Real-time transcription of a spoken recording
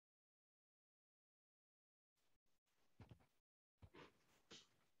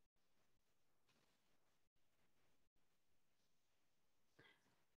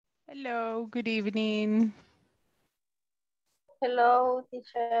Hello, good evening. Hello,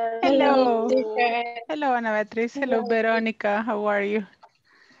 teacher. Hello. Teacher. Hello, Ana Beatriz. Hello, Veronica. How are you?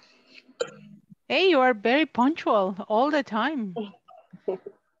 Hey, you are very punctual all the time.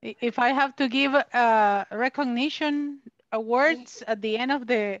 If I have to give recognition awards at the end of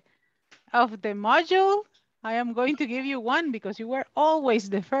the module, I am going to give you one because you were always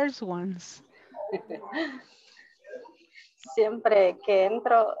the first ones. Siempre que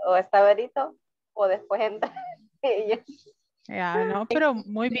entro o está Verito o después entra ella. Ya, no, pero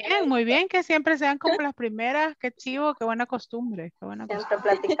muy bien que siempre sean como las primeras. Qué chivo, qué buena costumbre. Qué buena Siempre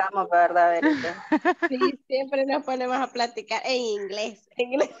platicamos, ¿verdad, Verito? Sí, siempre nos ponemos a platicar en inglés.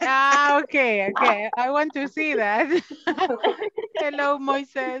 Ah, okay. I want to see that. Hello,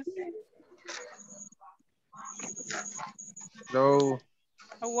 Moises. Hello.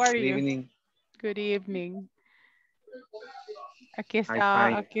 How are Good you? evening. Good evening. Aquí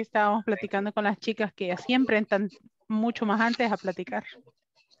Fine. estábamos platicando con las chicas que ya siempre entran mucho más antes a platicar.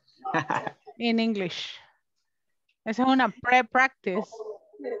 In English. Esa es una pre-practice.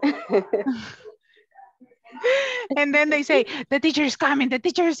 And then they say, the teacher is coming, and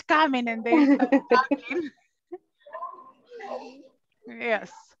they start talking.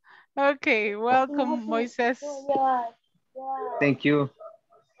 Yes. Okay, welcome, Moises. Thank you.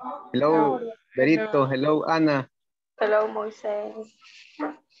 Hello, Berito. Hello, Ana. Hello, Moises.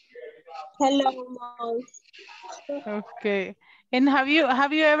 Hello, Moise. Okay. And have you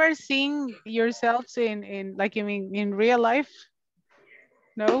ever seen yourselves in like in real life?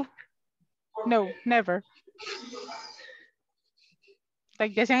 No? No, never.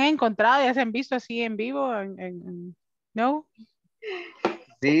 Like ya se han encontrado, ya se han visto así en vivo, no?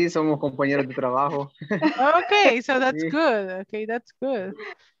 Sí, somos compañeros de trabajo. Okay, so that's Sí. good. Okay, that's good.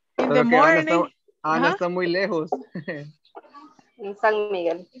 In Solo the que morning. Ana está muy lejos. En San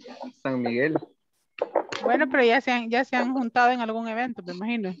Miguel. San Miguel. Bueno, pero ya se han juntado en algún evento, me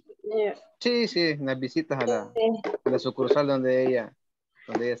imagino. Sí, en las visitas a la sucursal donde ella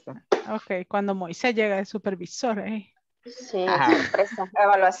está. Okay, cuando Moisés llega de supervisor, eh. Sí, sorpresa.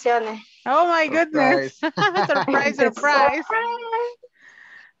 Evaluaciones. Oh my goodness. Surprise. surprise.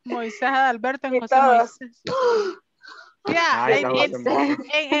 Moisés Adalberto and Y José todos. Moisés. Yeah,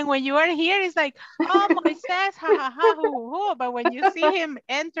 and when you are here, it's like, oh, Moisés, ha, ha, ha, hoo, hoo. But when you see him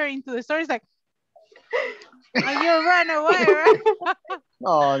enter into the store, it's like, and you run away, right?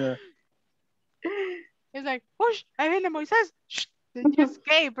 Oh, no. It's like, whoosh, ahí viene Moisés. Shh, then you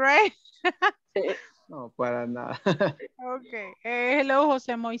escape, right? No, para nada. Okay. Hello,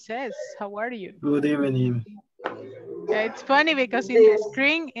 José Moisés. How are you? Good evening. Yeah, it's funny because in the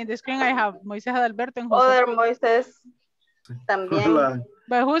screen I have Moisés Adalberto and José. Other Moises también. Hola.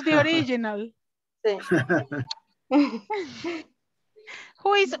 But who's the original? Sí.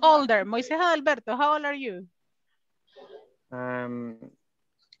 Who is older? Moisés Adalberto, how old are you?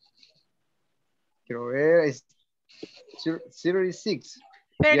 Quiero ver, es 36.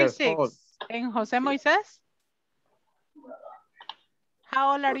 36. And José Moisés?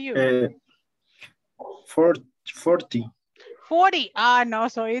 How old are you? 40. 40. Ah, no,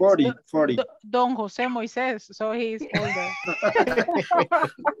 so it's 40. Don José Moisés, so he's older.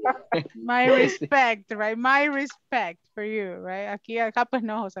 My respect, right? My respect for you, right? Acá pues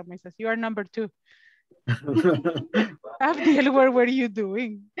no, José Moisés. You are number 2. Abdiel, what were you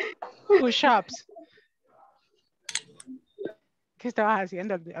doing? Push-ups. ¿Qué estabas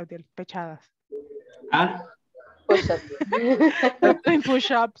haciendo, Abdiel? Pechadas. Ah, Doing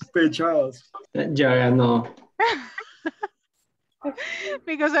push-ups. Pechados. ya no.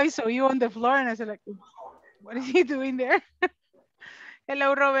 Because I saw you on the floor and I said like, what is he doing there?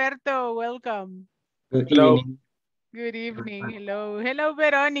 Hello, Roberto. Welcome. Good Hello. evening. Good evening. Hello. Hello,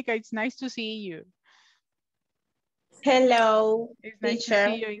 Veronica. It's nice to see you. Hello, It's nice teacher.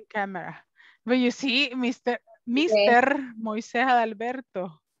 to see you in camera. But you see, Mr. Moisés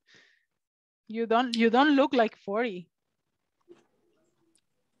Adalberto, you don't look like 40.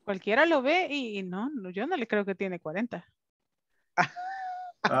 Cualquiera lo ve y no, yo no le creo que tiene 40.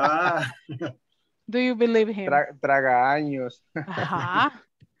 Ah. Do you believe him? Traga años. Ajá.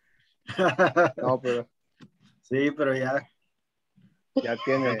 No, pero Sí, pero ya. ya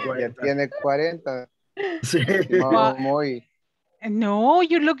tiene 40. Sí. Muy. No,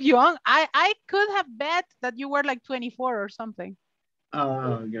 you look young. I could have bet that you were like 24 or something.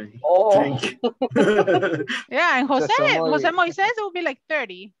 Okay. Oh. Thank you. Yeah, and Jose Moises will be like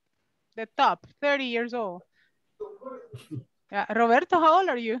 30. The top, 30 years old. Yeah. Roberto, how old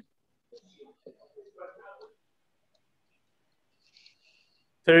are you?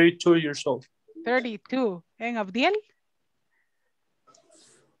 32 years old. 32. And Abdiel?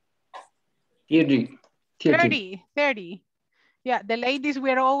 30. 30, 30. Yeah, the ladies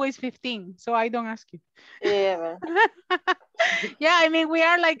were always 15, so I don't ask you. Yeah. Yeah, I mean, we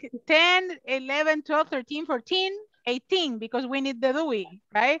are like 10, 11, 12, 13, 14, 18, because we need the Dewey,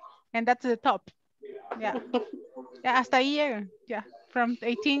 right? And that's the top. Yeah. Yeah, hasta ahí llegan. Yeah, from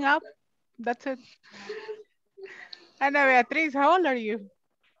 18 up, that's it. Ana Beatriz, how old are you?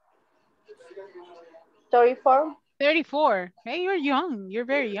 34. 34. Hey, you're young. You're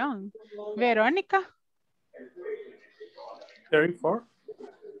very young. Veronica? 34.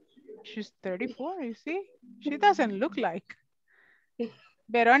 She's 34, you see? She doesn't look like.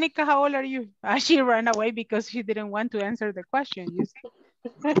 Veronica, how old are you? She ran away because she didn't want to answer the question, you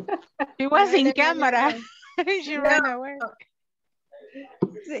see? She was in camera. She ran away.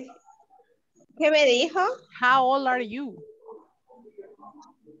 Sí. ¿Qué me dijo? How old are you?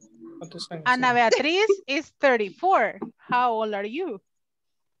 ¿Cuántos años Ana tiene? Beatriz is 34. How old are you?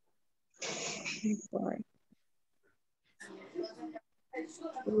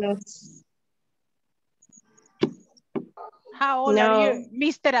 No. How old are you?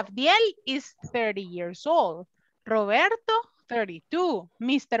 Mr. Abdiel is 30 years old. Roberto, 32.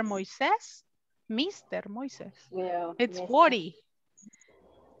 Mr. Moises, Yeah, it's mister. 40.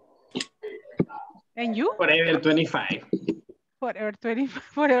 And you? Forever 25. Whatever, 20,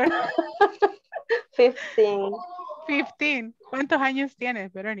 whatever. 15. 15. ¿Cuántos años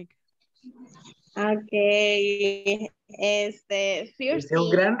tienes, Verónica? Ok. 50. Ese es un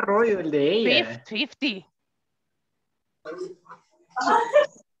gran rollo el de ella. 50.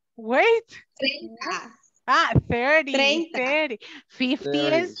 Wait. 30. Ah, 30. 30. 30. 50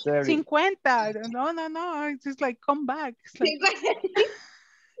 30, is 30. 50. No. It's just like, come back. It's like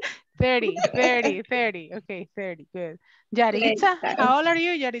 30. Okay, 30. Good. Yaritza, 30. how old are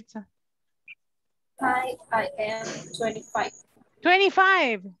you, Yaritza? Hi, I am 25.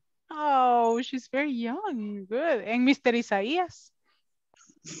 25. Oh, she's very young. Good. And Mr. Isaías?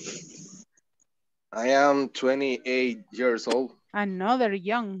 I am 28 years old. Another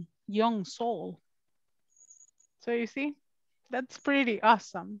young soul. So you see, that's pretty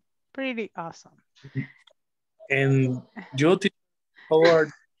awesome. Pretty awesome. And you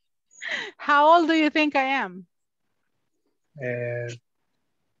or How old do you think I am?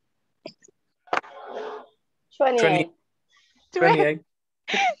 28. 28.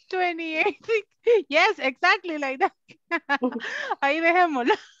 28. Yes, exactly like that. Ahí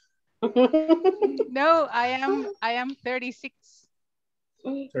dejémoslo. No, I am 36.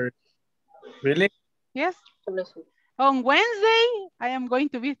 Really? Yes. On Wednesday, I am going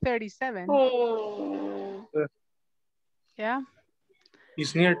to be 37. Oh. Yeah.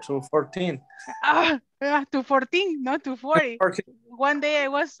 It's near to 14. To 14, not to 40. 14. One day I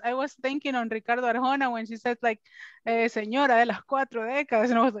was thinking on Ricardo Arjona when she said like, señora de las 4 décadas,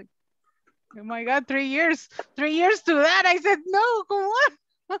 and I was like, oh my God, 3 years. 3 years to that. I said, no, come on.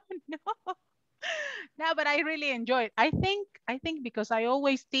 No. No, but I really enjoy it. I think because I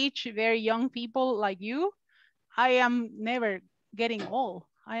always teach very young people like you, I am never getting old.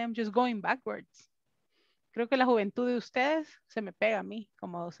 I am just going backwards. Creo que la juventud de ustedes se me pega a mí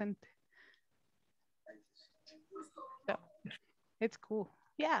como docente. So, it's cool.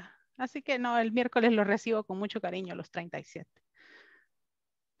 Yeah. Así que no, el miércoles lo recibo con mucho cariño, los 37.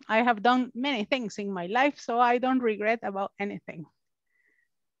 I have done many things in my life, so I don't regret about anything.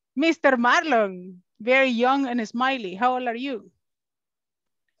 Mr. Marlon, very young and smiley. How old are you?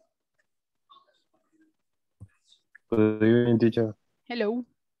 Good evening, teacher. Hello.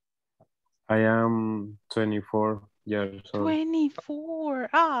 I am 24 years old. 24.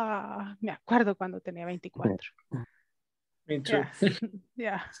 Ah, me acuerdo cuando tenía 24. Me too.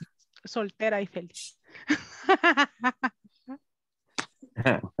 Yeah. Soltera y feliz.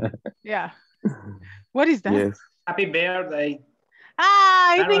 Yeah. What is that? Yes. Happy birthday.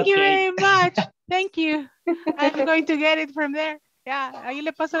 Ah, thank you Okay. very much. Thank you. I'm going to get it from there. Yeah, ahí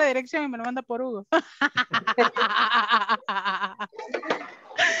le paso la dirección y me lo manda por Hugo.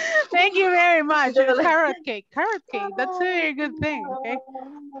 Thank you very much. Carrot cake, that's a very good thing, okay?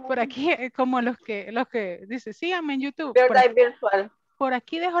 Por aquí, como los que dice, síganme en YouTube. Birthday virtual. Por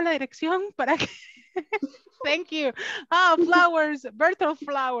aquí dejo la dirección para que... Thank you. Ah, flowers, Bertolt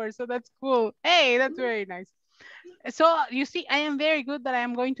flowers, so that's cool. Hey, that's very nice. So you see, I am very good that I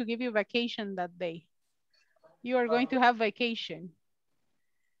am going to give you vacation that day. You are going to have vacation.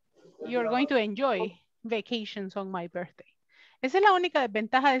 You are going to enjoy vacations on my birthday. Esa es la única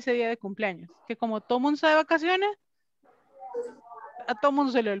desventaja de ese día de cumpleaños, que como todo mundo está de vacaciones, a todo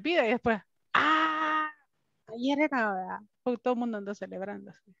mundo se le olvida y después, ayer era, ¿verdad? Porque todo el mundo anda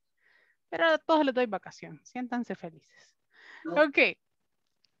celebrando. Pero a todos les doy vacación, siéntanse felices. Ok.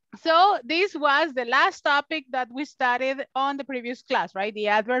 So this was the last topic that we studied on the previous class, right? The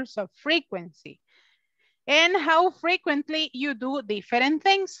adverbs of frequency and how frequently you do different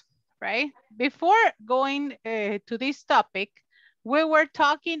things, right? Before going to this topic, we were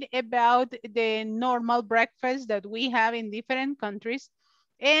talking about the normal breakfast that we have in different countries,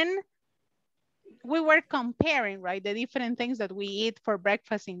 and we were comparing, right, the different things that we eat for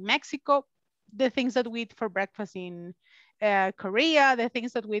breakfast in Mexico, the things that we eat for breakfast in Korea, the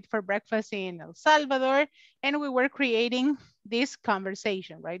things that we eat for breakfast in El Salvador, and we were creating this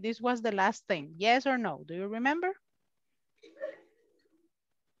conversation, right? This was the last thing, yes or no? Do you remember?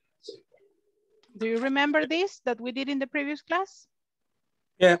 Do you remember this that we did in the previous class?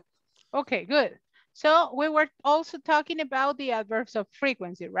 Yeah. Okay, good. So we were also talking about the adverbs of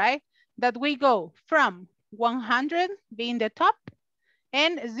frequency, right? That we go from 100 being the top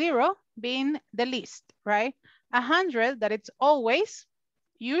and 0 being the least, right? 100, that it's always,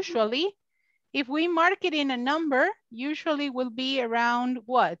 usually, if we mark it in a number, usually will be around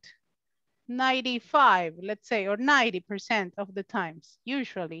what? 95, let's say, or 90% of the times,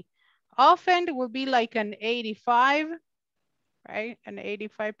 usually. Often it will be like an 85, right? An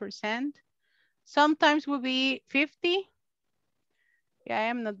 85%. Sometimes will be 50. Yeah, I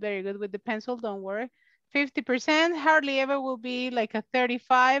am not very good with the pencil, don't worry. 50%, hardly ever will be like a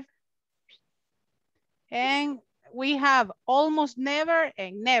 35. And we have almost never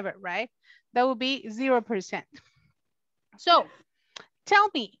and never, right? That would be 0%. So tell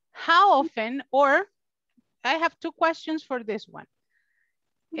me how often, or I have two questions for this one.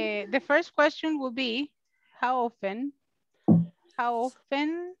 The first question will be, how often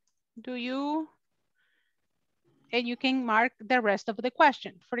do you, and you can mark the rest of the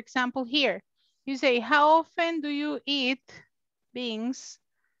question. For example, here, you say, how often do you eat beans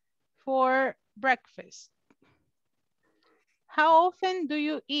for breakfast? How often do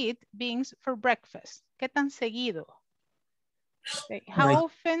you eat beans for breakfast? ¿Qué tan seguido? Okay. How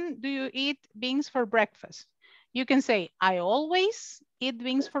often do you eat beans for breakfast? You can say, I always eat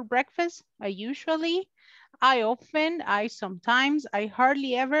beans for breakfast. I usually, I often, I sometimes, I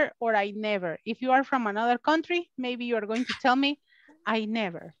hardly ever, or I never. If you are from another country, maybe you are going to tell me, I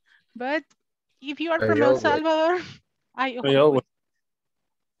never. But if you are from El Salvador, I always.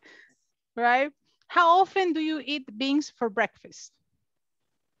 Right? How often do you eat beans for breakfast?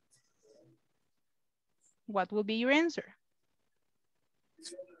 What will be your answer?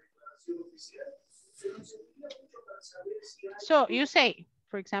 So you say,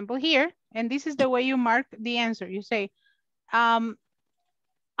 for example, here, and this is the way you mark the answer. You say, I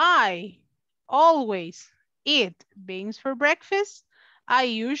always eat beans for breakfast. I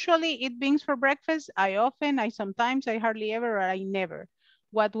usually eat beans for breakfast. I often, I sometimes, I hardly ever, or I never.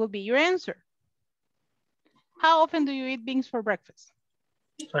 What will be your answer? How often do you eat beans for breakfast?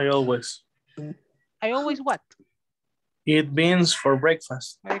 I always. I always what? Eat beans for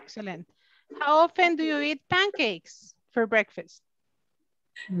breakfast. Excellent. How often do you eat pancakes for breakfast?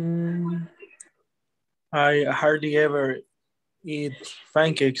 I hardly ever eat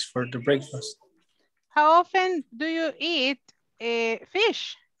pancakes for the breakfast. How often do you eat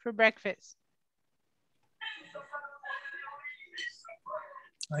fish for breakfast?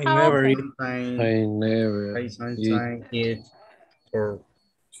 I never eat. I never eat for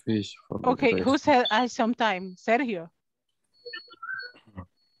fish for Okay, breakfast. who said I sometimes? Sergio.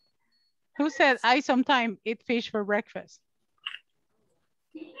 Who said I sometimes eat fish for breakfast?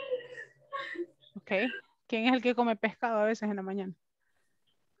 Okay. ¿Quién es el que come pescado a veces en la mañana?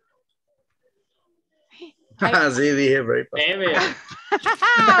 Sí, dije breakfast.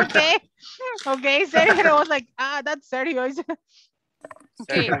 Okay. Okay, Sergio was like, that's Sergio.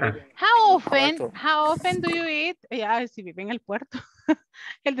 Okay. How often do you eat? Ya, si vive en el puerto.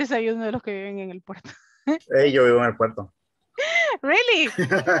 El desayuno de los que viven en el puerto. Yo vivo en el puerto. Really?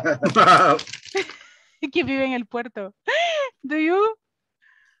 Que vive en el puerto. Do you?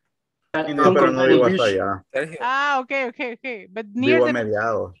 No, pero no vivo hasta allá. Okay. But near vivo a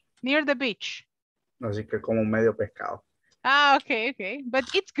mediados. Near the beach. Así que como medio pescado. Okay. But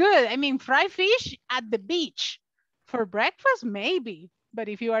it's good. I mean, fried fish at the beach. For breakfast, maybe. But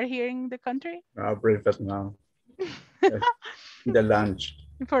if you are here in the country? No, breakfast no. The lunch.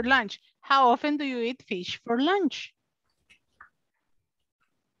 For lunch. How often do you eat fish for lunch?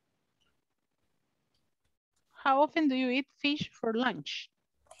 How often do you eat fish for lunch?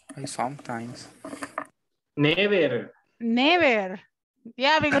 Sometimes. Never.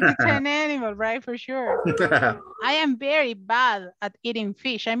 Yeah, because it's an animal, right? For sure. I am very bad at eating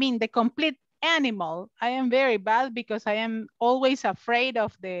fish. I mean, the complete animal. I am very bad because I am always afraid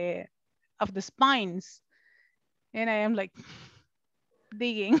of the spines. And I am like,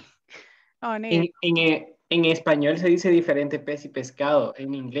 digging on it. En español se dice diferente pez y pescado.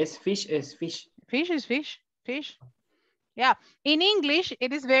 En inglés, fish es fish. Fish is fish, fish. Yeah, in English,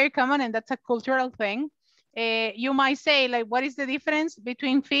 it is very common and that's a cultural thing. You might say, like, what is the difference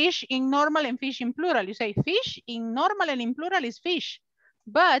between fish in normal and fish in plural? You say fish in normal and in plural is fish.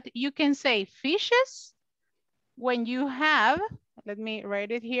 But you can say fishes when you have, let me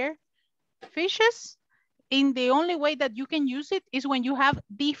write it here, fishes, in the only way that you can use it is when you have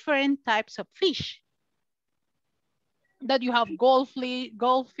different types of fish. That you have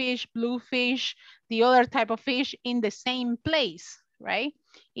goldfish, bluefish, the other type of fish in the same place, right?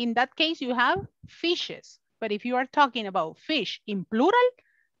 In that case, you have fishes. But if you are talking about fish in plural,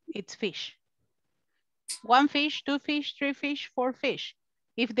 it's fish. 1 fish, 2 fish, 3 fish, 4 fish,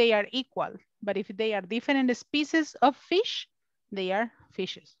 if they are equal. But if they are different species of fish, they are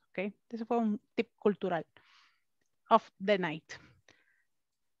fishes, okay? This is un tip cultural of the night.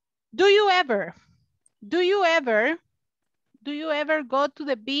 Do you ever go to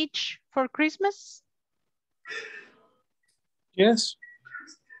the beach for Christmas? Yes.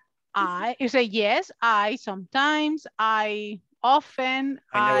 You say yes, I sometimes, I often,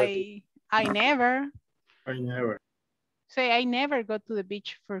 I never. I never. Say I never go to the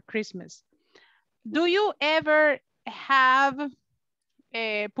beach for Christmas. Do you ever have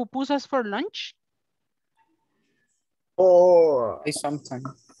pupusas for lunch? Oh, I sometimes.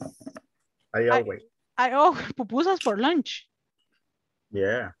 I always. Pupusas for lunch.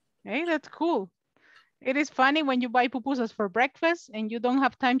 Yeah. Hey, that's cool. It is funny when you buy pupusas for breakfast and you don't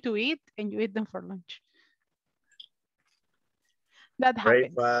have time to eat and you eat them for lunch. That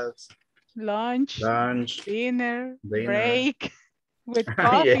happens. Breakfast. Lunch, dinner, break, with Yeah.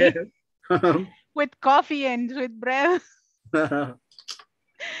 coffee, with coffee and with bread. Una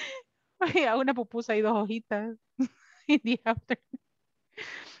pupusa y 2 hojitas in the afternoon.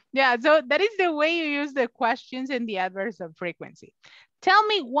 Yeah, so that is the way you use the questions and the adverbs of frequency. Tell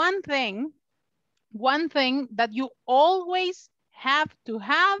me one thing that you always have to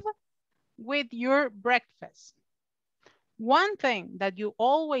have with your breakfast. One thing that you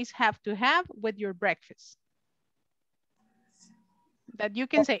always have to have with your breakfast. That you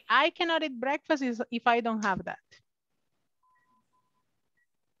can say, I cannot eat breakfast if I don't have that.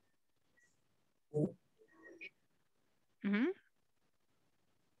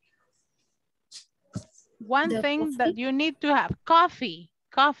 One thing that you need to have, coffee.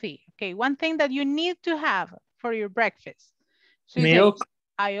 Okay, one thing that you need to have for your breakfast. So milk. Say,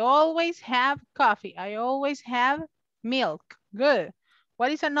 I always have coffee. I always have milk. Good.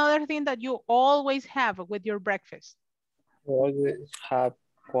 What is another thing that you always have with your breakfast? Always have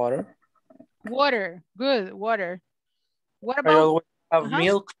water. Water. Good. Water. What I about? always have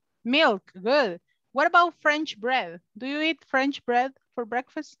milk. Milk. Good. What about French bread? Do you eat French bread for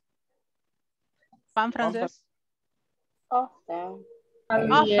breakfast? Pan francés? Often.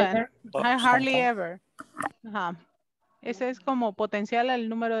 Often. I hardly ever. Ese es como potencial al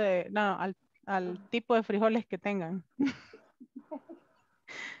número de, no, al tipo de frijoles que tengan.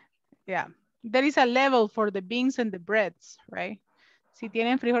 Yeah. There is a level for the beans and the breads, right? Si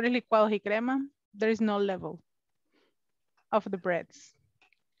tienen frijoles licuados y crema, there is no level of the breads.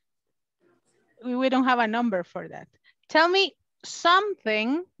 We don't have a number for that. Tell me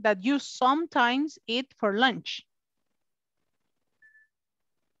something that you sometimes eat for lunch.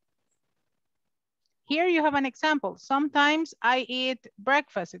 Here you have an example. Sometimes I eat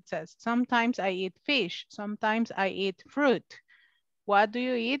breakfast, it says. Sometimes I eat fish. Sometimes I eat fruit. What do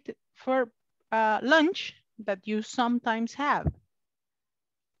you eat for lunch that you sometimes have?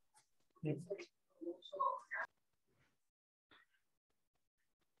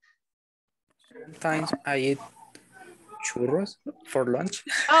 Sometimes I eat churros for lunch.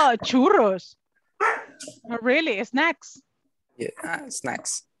 Oh, churros. Oh, really? Snacks? Yeah,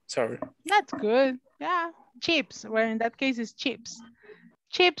 snacks. Sorry. That's good. Yeah, chips. Well, in that case, it's chips.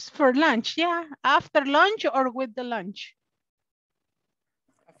 Chips for lunch. Yeah, after lunch or with the lunch?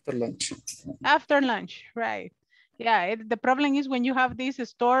 After lunch. After lunch, right. Yeah, the problem is when you have this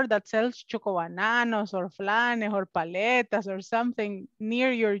store that sells chocobananos or flanes or paletas or something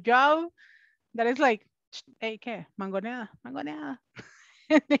near your job, that is like, hey, ¿qué? Mangoneada, mangoneada.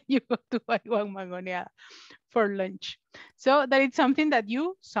 And then you go to buy one mangoneada for lunch. So that is something that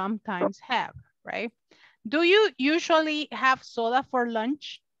you sometimes have, right? Do you usually have soda for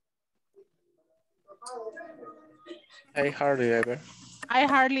lunch? I hardly ever. I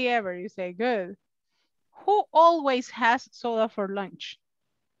hardly ever, you say, good. Who always has soda for lunch?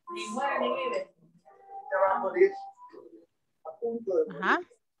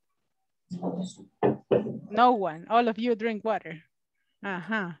 No one, all of you drink water.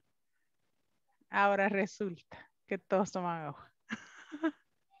 Ajá. Ahora resulta que todos toman agua.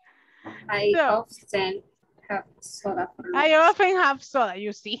 I So, often have soda for lunch. I often have soda,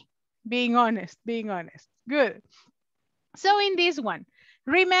 you see. Being honest, being honest. Good. So in this one,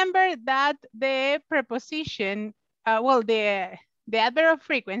 remember that the preposition, the adverb of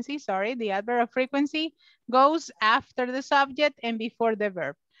frequency, sorry, the adverb of frequency goes after the subject and before the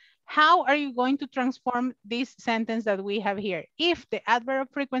verb. How are you going to transform this sentence that we have here? If the adverb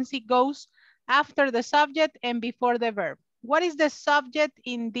of frequency goes after the subject and before the verb. What is the subject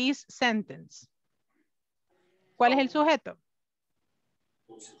in this sentence? ¿Cuál es el sujeto?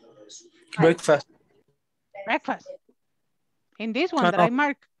 Breakfast. Breakfast. In this one that I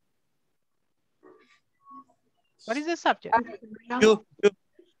mark. What is the subject? You.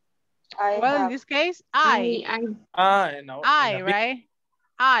 Well, in this case, I, No. right?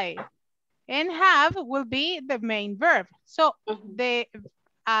 I. And have will be the main verb. So the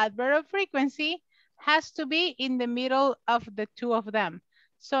adverb of frequency has to be in the middle of the two of them.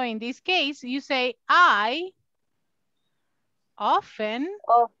 So in this case, you say, I often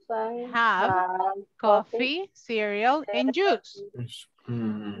have coffee, cereal, and juice.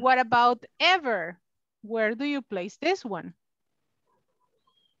 What about ever? Where do you place this one?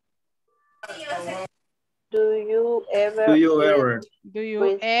 Do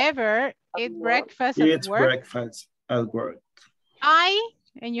you ever eat breakfast at work? breakfast at work.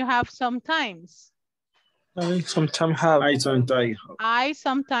 And you have sometimes. I sometimes have. I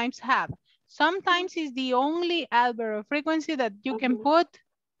sometimes have. Sometimes is the only adverb of frequency that you can put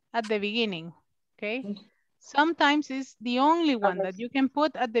at the beginning, okay? Sometimes is the only one that you can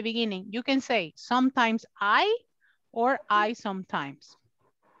put at the beginning. You can say sometimes I or I sometimes.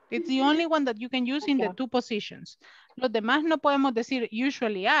 It's the only one that you can use in the two positions. Los demás no podemos decir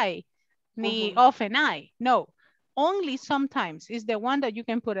usually I, ni often I. No, only sometimes is the one that you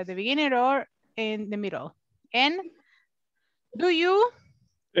can put at the beginning or in the middle. And do you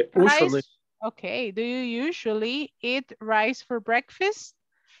Usually. Okay, do you usually eat rice for breakfast?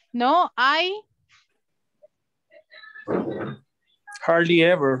 No, I Hardly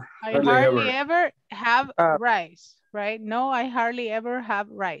ever. I hardly ever have rice, right? No, I hardly ever have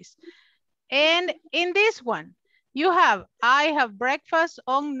rice. And in this one, you have, I have breakfast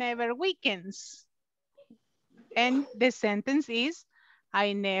on never weekends. And the sentence is,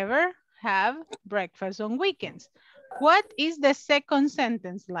 I never have breakfast on weekends. What is the second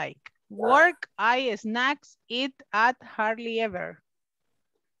sentence like? Work, I snacks, eat at hardly ever.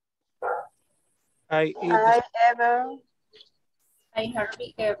 I hardly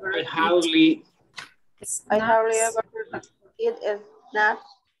ever eat snacks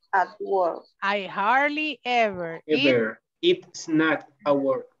at work. I hardly ever eat snack at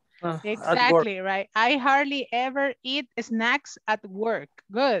work. Exactly, right? I hardly ever eat snacks at work.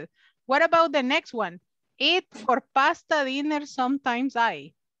 Good. What about the next one? Eat for pasta dinner sometimes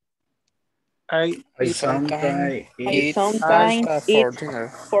I sometimes eat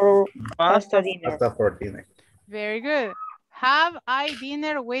pasta for dinner. Very good. Have I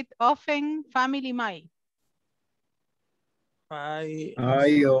dinner with often family my? I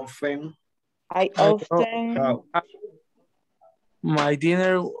often have my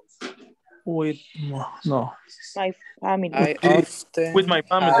dinner with my family. I often with my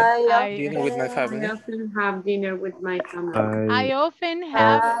family. Dinner with my family. I often have dinner with my family. I often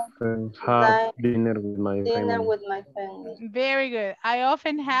have dinner with my family. Very good. I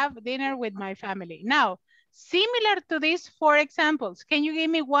often have dinner with my family. Now, similar to these four examples, can you give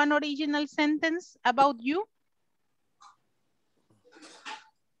me one original sentence about you?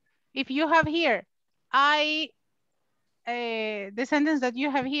 If you have here, the sentence that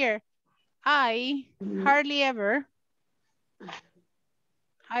you have here, I hardly ever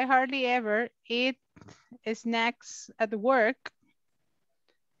eat snacks at work.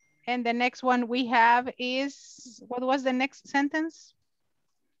 And the next one we have is, what was the next sentence?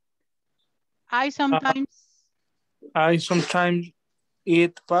 I sometimes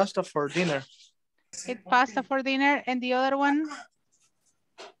eat pasta for dinner. Eat pasta for dinner. And the other one?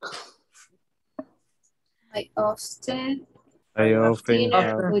 I often have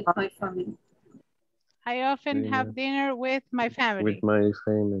dinner with my family. I often have dinner with my family.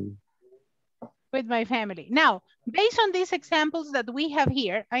 With my family. Now, based on these examples that we have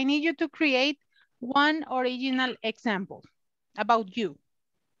here, I need you to create one original example about you.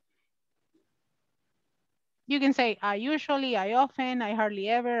 You can say, I usually, I often, I hardly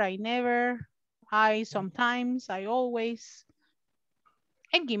ever, I never, I sometimes, I always,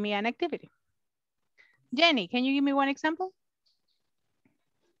 and give me an activity. Jenny, can you give me one example?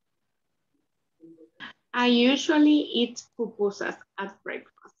 I usually eat pupusas at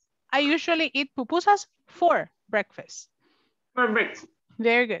breakfast. I usually eat pupusas for breakfast. For breakfast.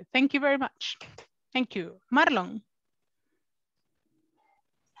 Very good. Thank you very much. Thank you. Marlon.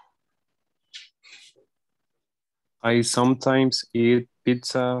 I sometimes eat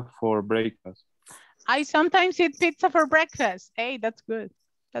pizza for breakfast. I sometimes eat pizza for breakfast. Hey, that's good.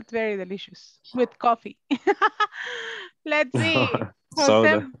 That's very delicious. With coffee. Let's see.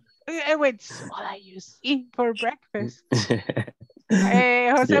 Soda. Wait, soda you eat for breakfast. Jose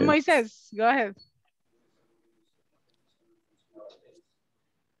Yes. Moises, go ahead.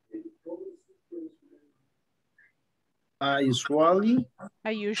 I usually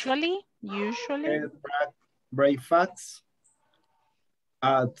Usually. breakfast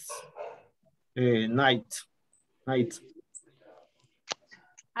at night.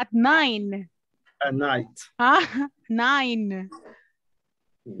 At 9. At night. Ah, 9.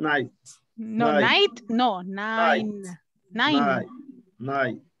 Night. No, night. No, 9. 9.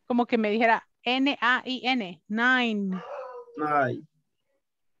 Night. Como que me dijera N-A-I-N. 9.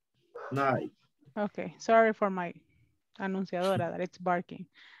 Night. Okay, sorry for my anunciadora that it's barking.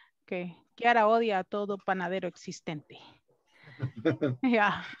 Okay, Kiara odia a todo panadero existente.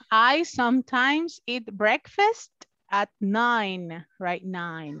 Yeah, I sometimes eat breakfast at 9, right?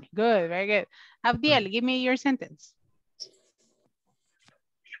 9. Good, very good. Abdiel, give me your sentence.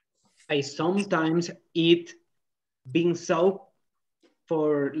 I sometimes eat bean soup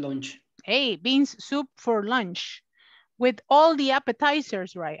for lunch. Hey, beans soup for lunch with all the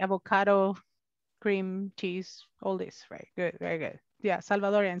appetizers, right? Avocado, cream, cheese, all this, right? Good, very good. Yeah,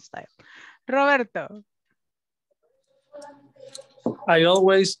 Salvadorian style. Roberto. I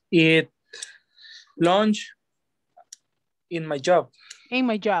always eat lunch in my job. In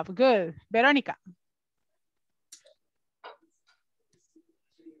my job, good. Veronica.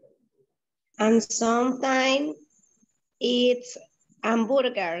 And sometimes it's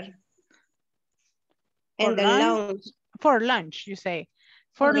hamburger. And the lunch. For lunch, you say.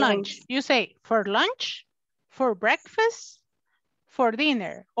 For lunch. You say for lunch, for breakfast, for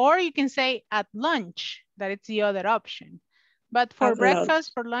dinner. Or you can say at lunch, that it's the other option. But for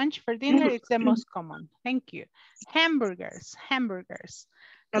breakfast, for lunch, for dinner, it's the most common. Thank you. Hamburgers.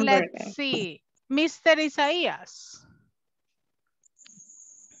 Let's see. Mr. Isaias.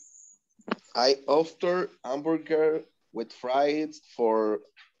 I often hamburger with fries for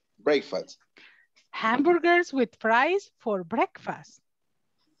breakfast. Hamburgers with fries for breakfast.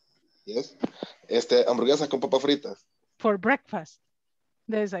 Yes. Hamburguesas con papas fritas. For breakfast.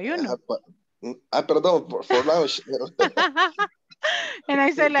 Desayuno. Perdón, for lunch. And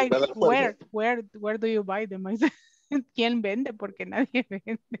I said like, where do you buy them? I said, ¿quién vende? Porque nadie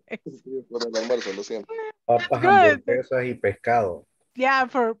vende. Por el almuerzo, lo siento. Papas, hamburguesas y pescado. Yeah,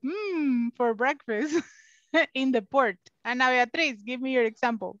 for breakfast in the port. Ana Beatriz, give me your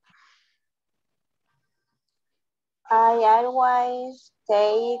example. I always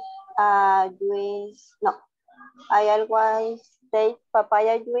take juice. No, I always take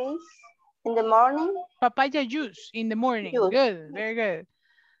papaya juice in the morning. Papaya juice in the morning. Juice. Good, very good.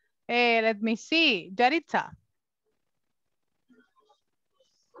 Let me see. Yaritza.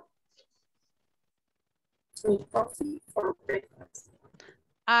 Coffee for breakfast.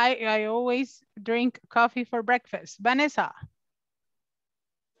 I always drink coffee for breakfast. Vanessa.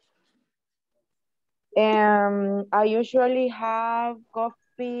 I usually have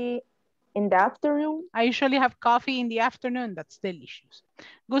coffee in the afternoon. I usually have coffee in the afternoon. That's delicious.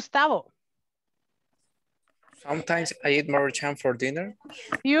 Gustavo. Sometimes I eat Maruchan for dinner.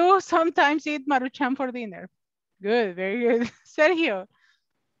 You sometimes eat Maruchan for dinner. Good, very good. Sergio.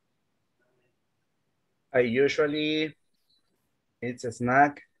 I usually eat a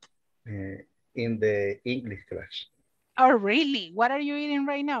snack in the English class. Oh, really? What are you eating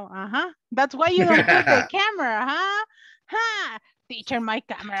right now? That's why you don't put the camera, huh? Teacher, my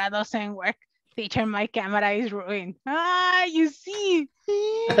camera doesn't work. Teacher, my camera is ruined. You see.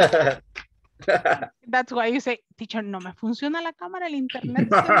 That's why you say, teacher, no me funciona la cámara, el internet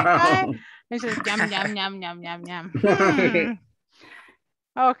se me cae. Y dice, yum.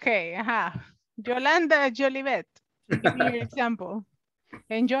 Okay, Yolanda Jolivet, give me your example.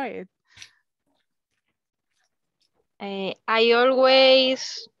 Enjoy it. I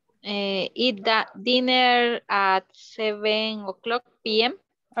always eat that dinner at 7 o'clock p.m.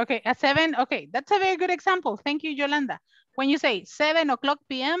 Okay, at 7, okay, that's a very good example. Thank you, Yolanda. When you say 7 o'clock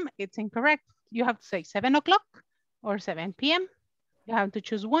p.m., it's incorrect. You have to say 7 o'clock or 7 p.m. You have to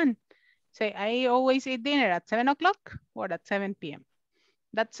choose one. Say, I always eat dinner at 7 o'clock or at 7 p.m.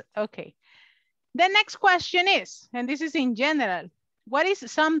 That's okay. The next question is, and this is in general, what is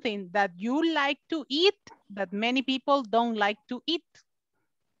something that you like to eat that many people don't like to eat?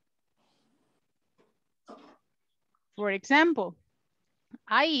 For example,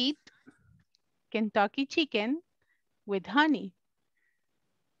 I eat Kentucky chicken with honey.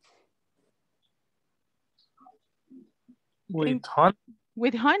 With honey?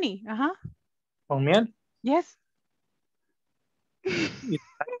 With honey, ¿Con miel? Yes. It's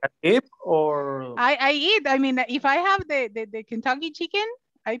like a dip or? I eat, I mean, if I have the Kentucky chicken,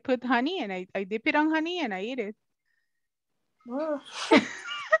 I put honey and I dip it on honey and I eat it.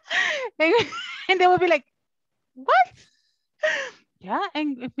 and they will be like, what? Yeah,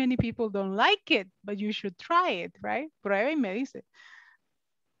 and many people don't like it, but you should try it, right? Prueba y me dice.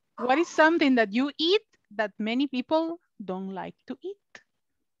 What is something that you eat that many people don't like to eat?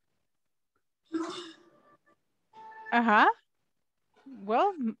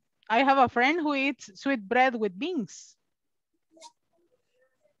 Well, I have a friend who eats sweet bread with beans.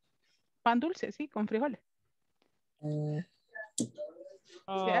 Pan dulce, sí, con frijoles.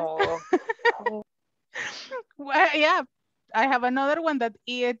 Oh. Well, yeah, I have another one that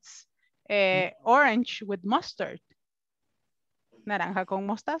eats orange with mustard. Naranja con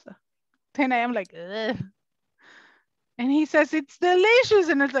mostaza. Then I am like, ugh. And he says it's delicious,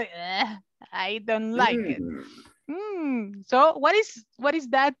 and it's like, ugh, I don't like it. So what is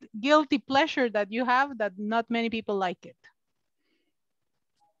that guilty pleasure that you have that not many people like it?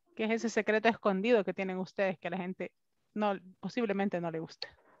 ¿Qué es ese secreto escondido que tienen ustedes que a la gente no, posiblemente no le guste?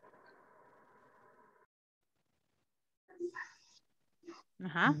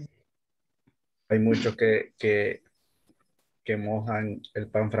 Hay muchos que mojan el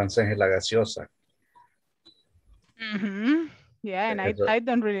pan francés en la gaseosa. Yeah, and I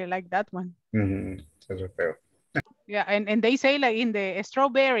don't really like that one. Eso es feo. Yeah, and they say like in the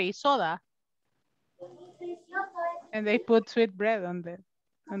strawberry soda, and they put sweet bread on the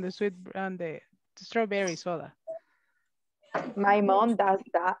strawberry soda. My mom does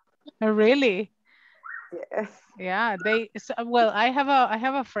that. Oh, really? Yes. Yeah, well, I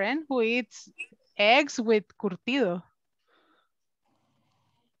have a friend who eats eggs with curtido.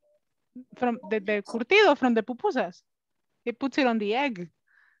 From the curtido from the pupusas. He puts it on the egg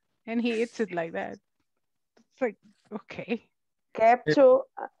and he eats it like that. It's like, okay. Ketchup,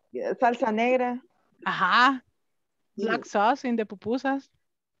 salsa negra. Black sauce in the pupusas.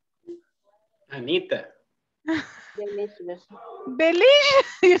 Anita. Delicious.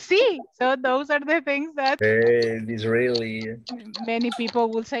 Delicious, you see. So those are the things that It's really many people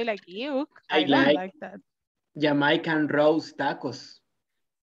will say like, ew, I don't like that. Jamaican roast tacos.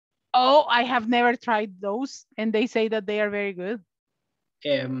 Oh, I have never tried those, and they say that they are very good.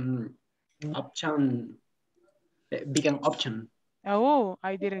 Option, vegan option. Oh,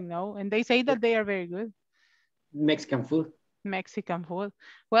 I didn't know. And they say that they are very good. Mexican food. Mexican food.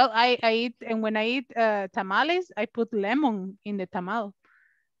 Well, I eat, and when I eat tamales, I put lemon in the tamal.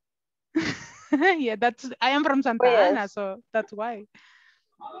 Yeah, I am from Santa Ana, so that's why.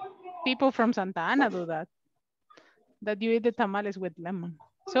 People from Santa Ana do that. That you eat the tamales with lemon.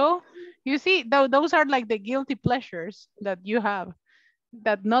 So you see, those are like the guilty pleasures that you have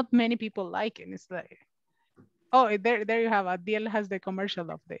that not many people like. And it's like, oh, there you have Adiel has the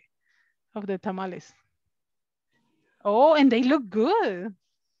commercial of the tamales. Oh, and they look good.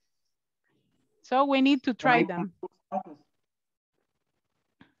 So we need to try them.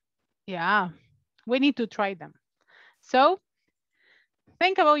 Yeah, we need to try them. So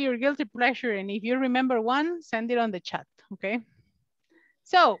think about your guilty pleasure, and if you remember one, send it on the chat, okay?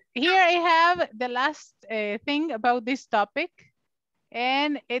 So here I have the last thing about this topic,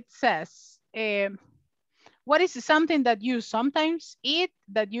 and it says, what is something that you sometimes eat,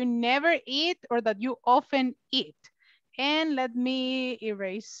 that you never eat, or that you often eat? And let me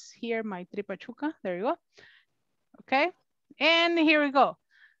erase here my tripachuca. There you go. Okay, and here we go.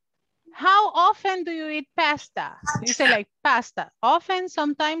 How often do you eat pasta? You say like pasta. Often,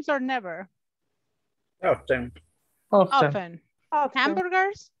 sometimes, or never? often. Often.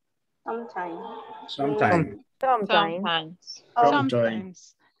 Hamburgers? Sometimes.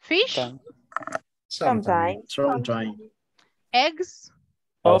 Sometimes. Fish? Sometimes. Eggs?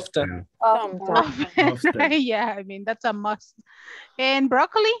 Often. Yeah, I mean, that's a must. And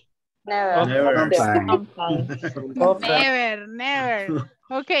broccoli? Never. Never.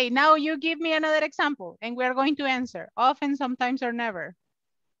 Okay, now you give me another example and we're going to answer. Often, sometimes, or never.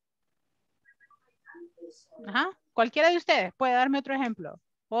 Cualquiera de ustedes puede darme otro ejemplo.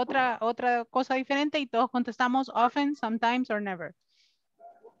 Otra cosa diferente y todos contestamos often, sometimes, or never.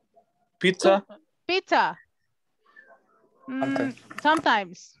 Pizza. Pizza.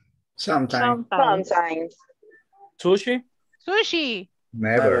 Sometimes. Sometimes. Sometimes. Sushi. Sushi.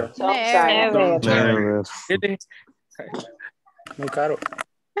 Never. Never. Never. Muy caro.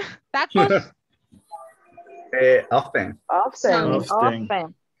 Tacos. Often. Often.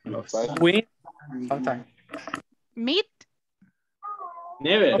 Win. Sometimes. Meat.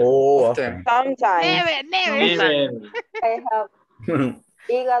 Never. Oh, Often. often. Never. Never. I have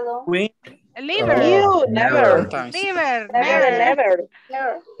hígado. Win. Liver. You never. Sometimes. Liver. Never.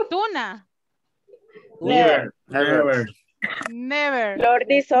 Tuna. Never. Never. Never. Lord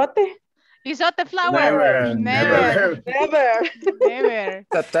Isote. Isote flower. Never. Never.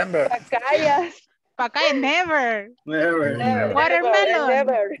 September. Pacayas. Papaya. Never. Never. Watermelon.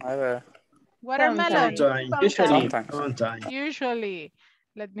 Never. Watermelon. Usually. Sometimes. Usually.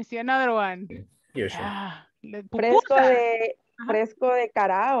 Let me see another one. Usually. Fresco de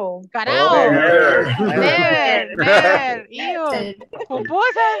carao. Carao. Never. Never. Ew.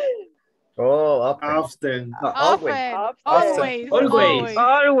 Pupusa. Oh, often. No, always.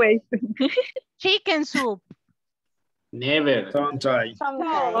 Always. Chicken soup. Never.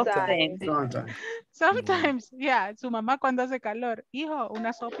 Sometimes, yeah, su mamá cuando hace calor, hijo,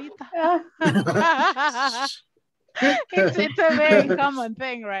 una sopita. It's a very common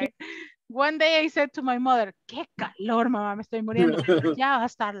thing, right? One day I said to my mother, qué calor, mamá, me estoy muriendo. Ya va a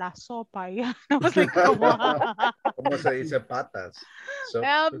estar la sopa. Ya no sé cómo. ¿Cómo se dice patas?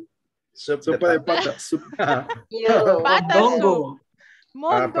 Sopa de patas. Pata soup. Pata soup. Mondongo. Ew,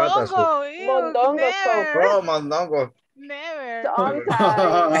 Mondongo soup. Oh, mondongo. Never.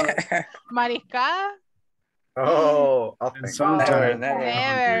 Sometimes. Mariscada. Oh, often. Sometimes.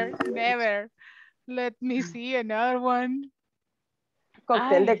 Never. Let me see another one.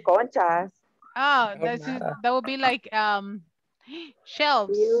 Cóctel de conchas. Oh, that would be like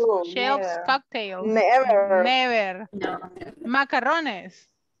shelves. Shelves Never. cocktail. Never. Macarrones.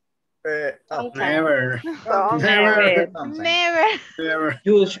 Never. Never.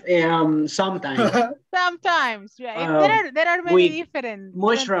 Use sometimes. Sometimes. Right. There are many different.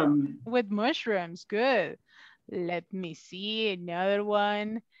 Mushroom. With mushrooms. Good. Let me see another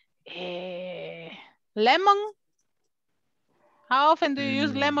one. Lemon. How often do you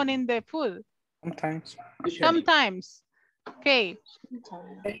use lemon in the food? Sometimes. Okay.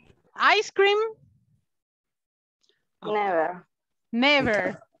 Ice cream? Never.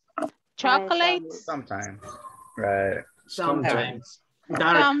 Chocolates? Sometimes. Right. Sometimes.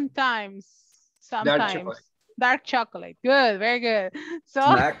 Sometimes. Dark chocolate. Good. Very good. So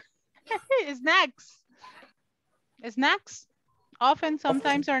Snacks. Often,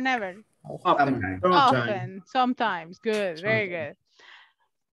 sometimes, or never? Often. Sometimes. Good. Very good.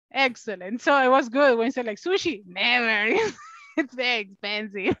 Excellent. So it was good when you said like sushi. Never. It's very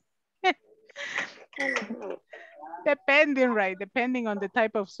expensive. Depending on the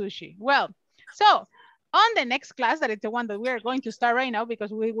type of sushi. Well, so on the next class, that is the one that we are going to start right now,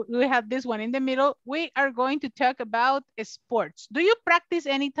 because we have this one in the middle, we are going to talk about sports. Do you practice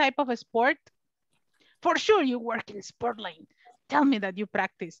any type of a sport? For sure you work in sport line. Tell me that you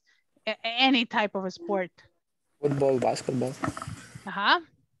practice any type of a sport. Football, basketball.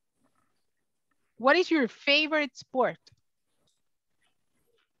 What is your favorite sport?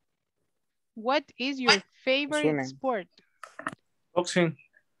 What is your favorite sport? Boxing.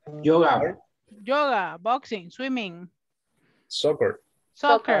 Yoga. Boxing, swimming. Soccer.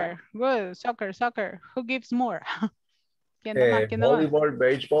 Good. Soccer. Who gives more? Volleyball,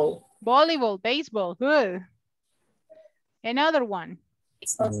 baseball. Volleyball, baseball. Good. Another one.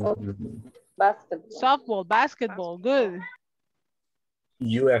 Softball, basketball. Good.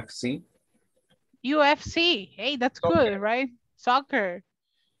 UFC. Hey, that's good, right? Soccer.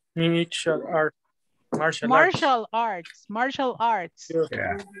 Martial arts.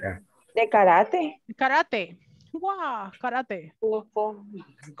 Yeah. De Karate. Wow, karate.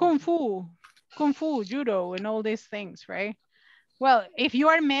 Kung fu, judo, and all these things, right? Well, if you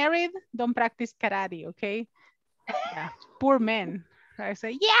are married, don't practice karate, okay? Yeah. Poor men. I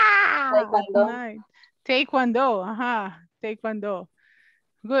say, yeah. Taekwondo. Taekwondo.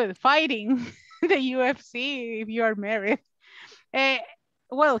 Good. Fighting. The UFC if you are married.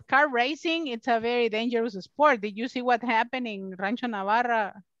 Well, car racing, it's a very dangerous sport. Did you see what happened in Rancho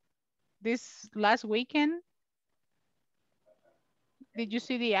Navarra this last weekend? Did you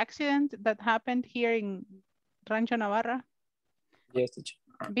see the accident that happened here in Rancho Navarra? Yes, teacher.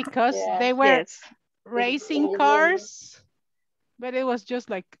 Because they were racing cars, but it was just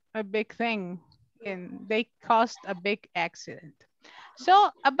like a big thing and they caused a big accident. So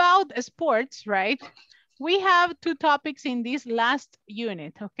about sports, right? We have two topics in this last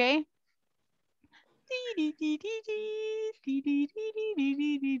unit, okay?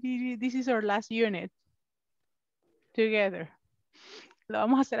 This is our last unit. together. Lo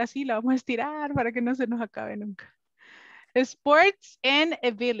vamos a hacer así, lo vamos a estirar para que no se nos acabe nunca. Sports and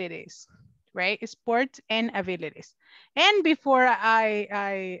abilities, right? Sports and abilities. And before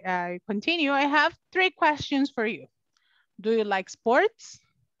I continue, I have 3 questions for you. Do you like sports?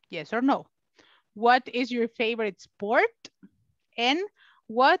 Yes or no? What is your favorite sport? And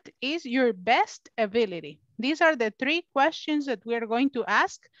what is your best ability? These are the 3 questions that we are going to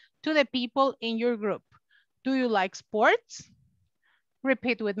ask to the people in your group. Do you like sports?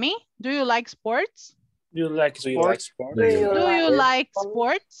 Repeat with me. Do you like sports? Do you like sports? Do you like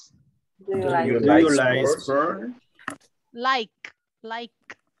sports? Do you like sport? Like.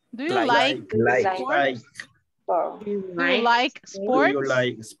 Do you like sports? Do you like sports? Do you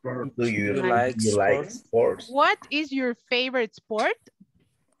like sport? Do you like sports? What is your favorite sport?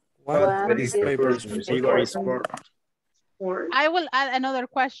 What is your favorite sport? I will add another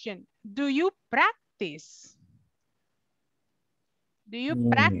question. Do you practice? Do you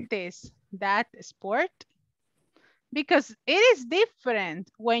practice that sport? Because it is different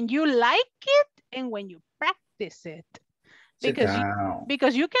when you like it and when you practice it.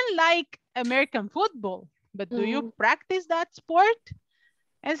 Because you can like American football, but do you practice that sport?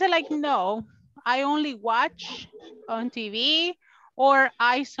 And say like, no, I only watch on TV or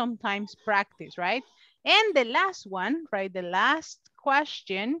I sometimes practice, right? And the last one, right? The last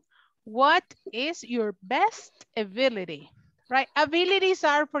question, what is your best ability? Right? Abilities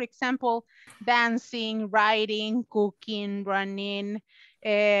are, for example, dancing, writing, cooking, running,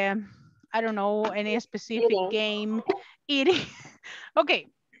 I don't know, any specific game, eating. Okay,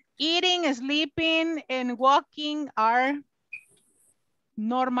 eating, sleeping, and walking are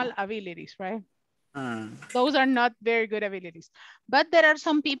normal abilities, right? Those are not very good abilities. But there are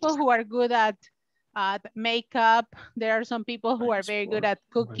some people who are good at makeup. There are some people who are very good at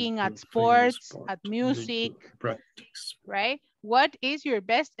cooking, at sports, at music, right? What is your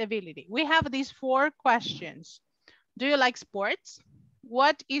best ability? We have these 4 questions. Do you like sports?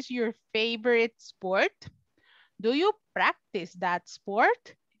 What is your favorite sport? Do you practice that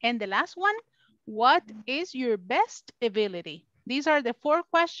sport? And the last one, what is your best ability? These are the 4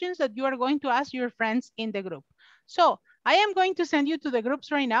 questions that you are going to ask your friends in the group. So I am going to send you to the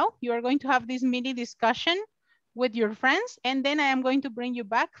groups right now. You are going to have this mini discussion with your friends, and then I am going to bring you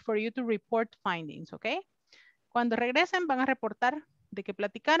back for you to report findings, okay? Cuando regresen van a reportar de qué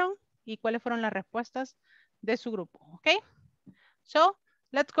platicaron y cuáles fueron las respuestas de su grupo, okay? So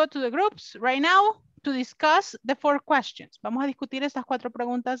let's go to the groups right now to discuss the 4 questions. Vamos a discutir estas 4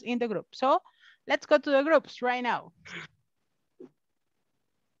 preguntas in the group. So let's go to the groups right now.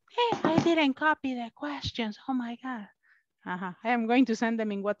 Hey, I didn't copy the questions. Oh my God. I am going to send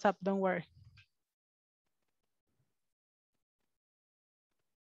them in WhatsApp, don't worry.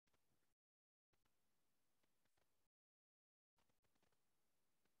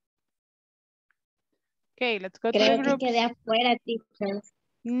 Okay, let's go to the groups. Creo que quedé afuera, teacher.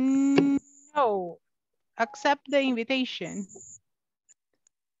 No, accept the invitation.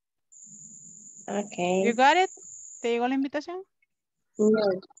 Okay. You got it? ¿Te llegó la invitación?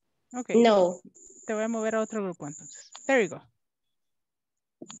 No. Okay. No. Te voy a mover a otro grupo entonces. There you go.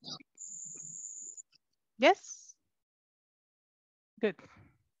 Yes? Good.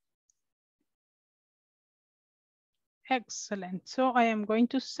 Excellent. So I am going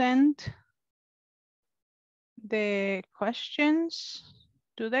to send the questions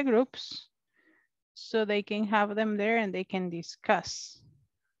to the groups so they can have them there and they can discuss.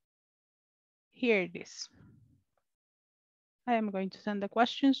 Here it is. I am going to send the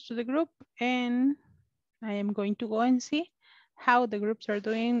questions to the group and I am going to go and see how the groups are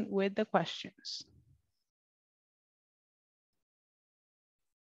doing with the questions.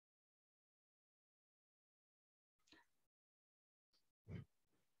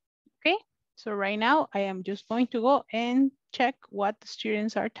 Okay, so right now I am just going to go and check what the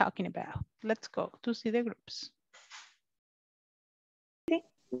students are talking about. Let's go to see the groups. Sí,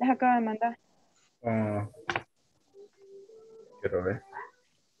 les acabo de mandar. Quiero ver.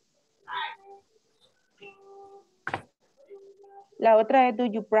 La otra es, do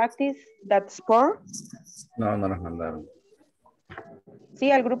you practice that sport? No, no las mandaron. Sí,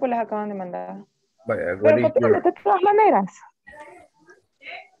 al grupo les acaban de mandar. Vaya, Pero copiarlo de todas maneras.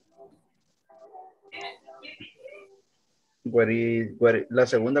 La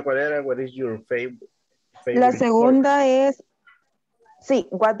segunda, ¿cuál era? What is your favorite La segunda sport? es, sí,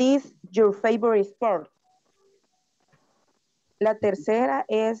 what is your favorite sport? La tercera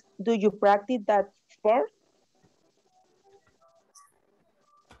es, do you practice that sport?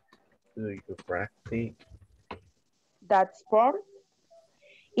 Do you practice That sport?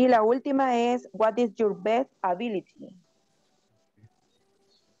 Y la última es, what is your best ability?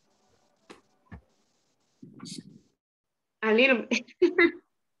 A little bit.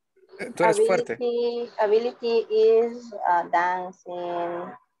 Tú eres fuerte. Ability is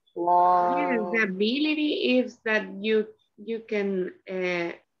dancing, Yes, one. the ability is that you can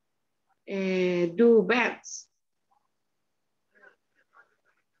do bets.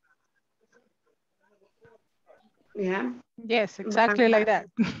 Yeah. Yes, exactly like that.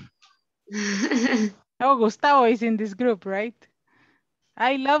 Oh, Gustavo is in this group, right?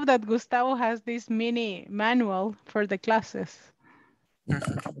 I love that Gustavo has this mini manual for the classes.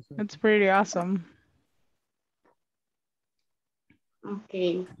 It's pretty awesome.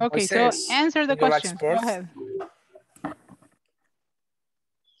 Okay. Okay, so Moises, answer the do you like question. Go sports? ahead.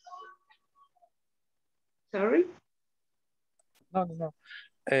 Sorry? No.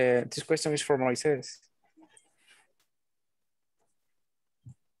 This question is for Moises.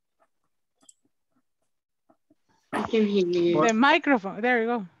 I can hear you. The microphone, there you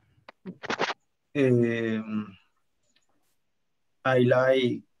go. I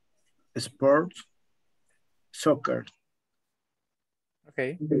like sports, soccer.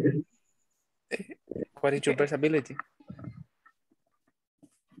 Okay. What is your best ability?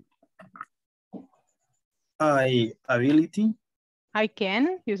 Ability. I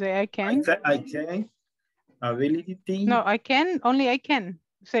can, you say I can. I can. Ability. No, I can, only I can.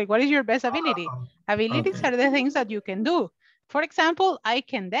 Say, what is your best ability? Abilities okay. are the things that you can do. For example, I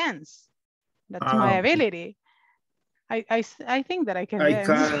can dance. That's my ability. I think that I can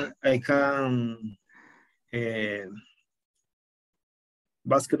dance. I can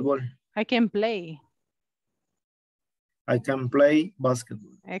basketball. I can play. I can play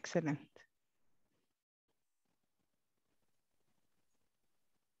basketball. Excellent.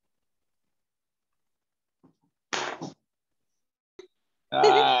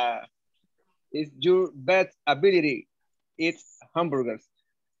 Is your best ability eat hamburgers?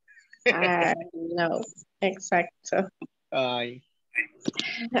 No, exacto. Ay.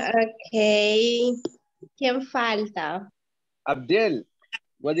 Ok. ¿Quién falta? Abdel,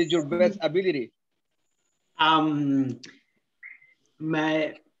 what is your best ability?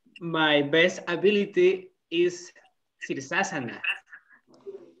 My best ability is Sirsasana.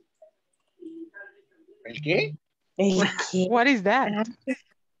 ¿El qué? What is that?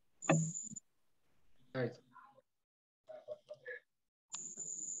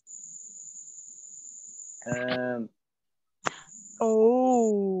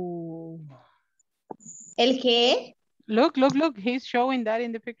 Oh. ¿El qué? Look. He's showing that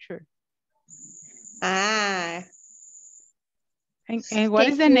in the picture. Ah. And what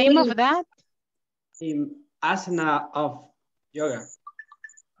is the name of that? Asana of yoga.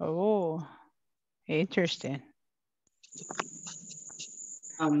 Oh, interesting.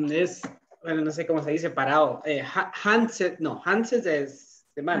 Es, bueno, no sé cómo se dice parado. Handset es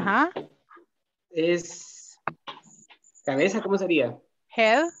de mano. Ajá. Es cabeza, ¿cómo sería?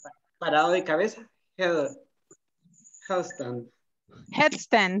 Head. Parado de cabeza.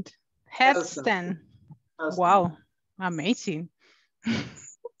 Headstand. Headstand. Wow, amazing.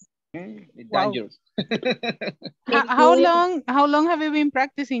 Dangerous. How long have you been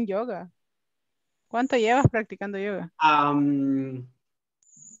practicing yoga? ¿Cuánto llevas practicando yoga?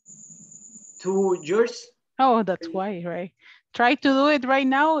 2 years. Oh, that's why, right? Try to do it right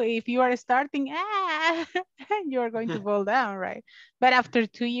now. If you are starting, you are going to fall down, right? But after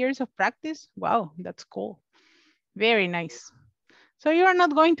 2 years of practice, wow, that's cool. Very nice. So you are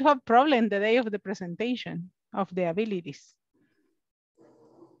not going to have problem the day of the presentation of the abilities.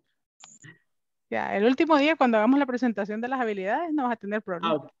 Ya, el último día cuando hagamos la presentación de las habilidades no vas a tener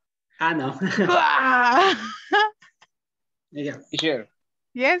problemas. No. Teacher.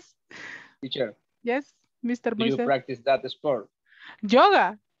 Yes. Teacher. Yes, Mr. Do you Moises. practice that sport?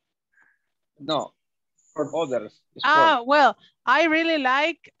 Yoga. No, for others. Sport. Well, I really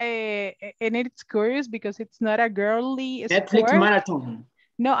like, and it's curious because it's not a girly Netflix sport. marathon.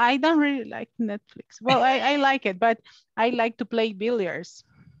 No, I don't really like Netflix. Well, I like it, but I like to play billiards.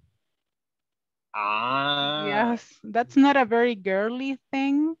 Yes, that's not a very girly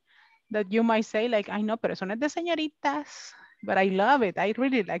thing that you might say, like, I know, pero eso no es de señoritas. But I love it. I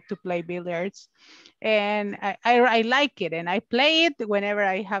really like to play billiards. And I like it. And I play it whenever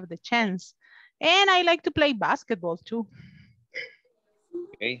I have the chance. And I like to play basketball too.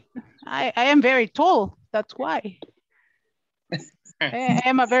 Okay. I am very tall. That's why. I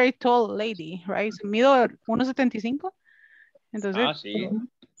am a very tall lady, right? So mido 1.75. Entonces, sí.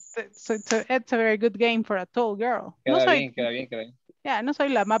 So it's a very good game for a tall girl. Queda bien. Yeah, no soy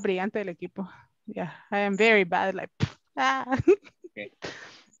la más brillante del equipo. Yeah, I am very bad. Like, Okay.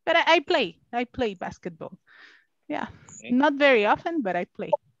 But I play basketball. Yeah, not very often, but I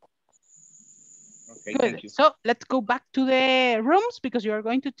play. Okay, Good. thank you. So let's go back to the rooms because you are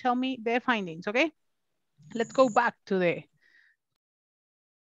going to tell me the findings, okay? Let's go back to the...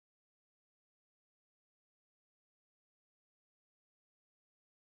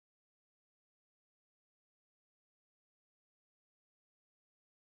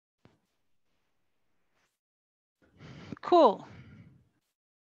 Cool.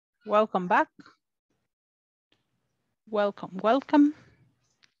 Welcome back. Welcome, welcome.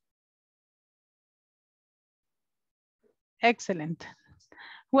 Excellent.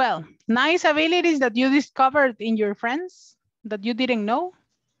 Well, nice abilities that you discovered in your friends that you didn't know.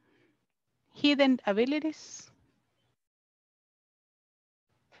 Hidden abilities.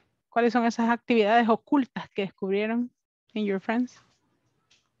 ¿Cuáles son esas actividades ocultas que descubrieron in your friends?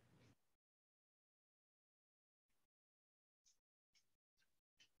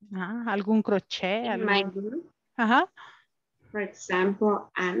 Ah, algún crochet. In my group, Ajá. for example,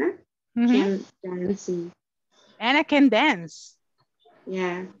 Anna can dancing. Anna can dance.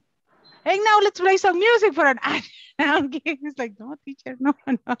 Yeah. Hey, now let's play some music for an Anna. It's like, no, teacher, no,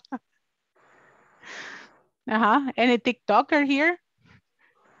 no. Ajá. Any TikToker here?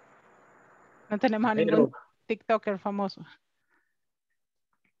 No tenemos a ningún TikToker famoso.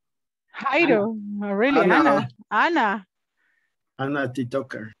 Jairo. Oh, really? Anna. Anna. Anna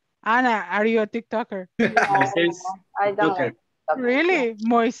TikToker. Anna, are you a TikToker? I don't. Really?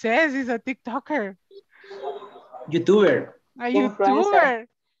 Moises is a TikToker. YouTuber. A YouTuber.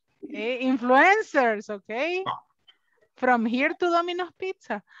 Influencers, okay? From here to Domino's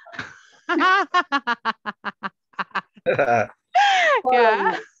Pizza.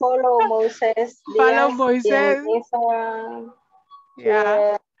 Follow Moses. Follow Moises. Instagram.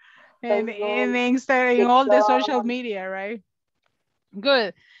 Yeah. And in Instagram, in all the social media, right?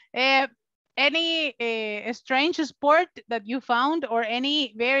 Good. Any strange sport that you found or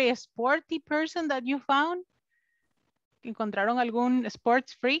any very sporty person that you found? ¿Encontraron algún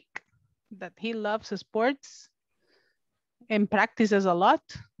sports freak that he loves sports and practices a lot?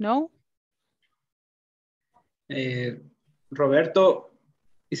 No? Roberto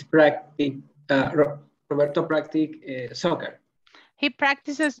is Roberto practice soccer. He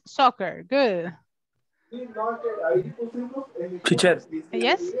practices soccer. Good. Teacher.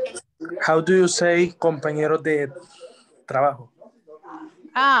 Yes? How do you say compañeros de trabajo?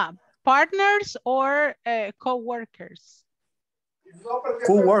 Partners or co-workers?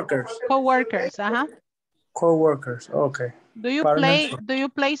 Co-workers. Co-workers, uh-huh. Co-workers, okay. Do you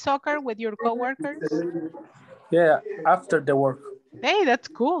play soccer with your co-workers? Yeah, after the work. Hey, that's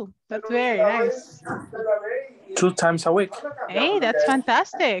cool. That's very nice. 2 times a week. Hey, that's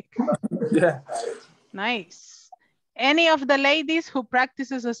fantastic. Yeah. Nice. Any of the ladies who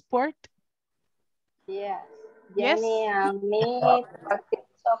practices a sport? Yes. Yes. Jenny and me practice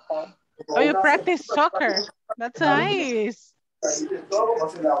soccer. Oh, you practice soccer. That's nice.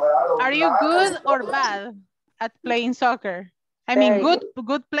 Are you good or bad at playing soccer? I mean,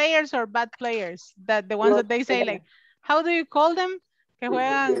 good players or bad players? That the ones that they say like, how do you call them? Que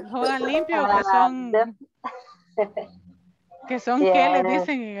juegan limpio, que son ¿qué les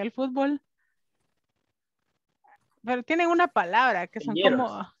dicen en el fútbol? Pero tienen una palabra que son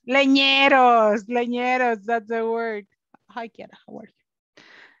como leñeros, that's the word. Hi, Kiara, how are you?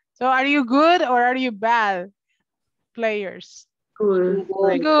 So are you good or are you bad players? Good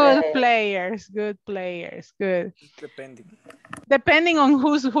Players, good players, good. Depending. Depending on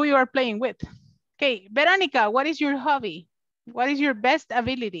who you are playing with. Okay, Veronica, what is your hobby? What is your best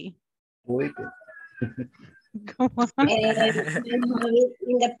ability? Come on.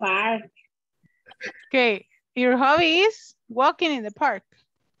 In the park. Okay, your hobby is walking in the park.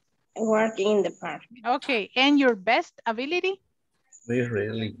 Working in the park. Okay, and your best ability?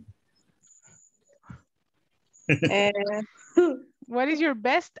 Really? What is your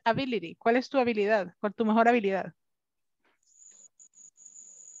best ability? ¿Cuál es tu habilidad? ¿Cuál es tu mejor habilidad?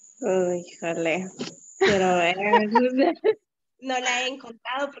 Híjole. Pero no la he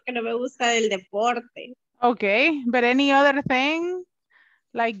encontrado porque no me gusta el deporte. Okay, but any other thing?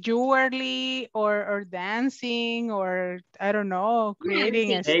 Like jewelry or dancing or I don't know,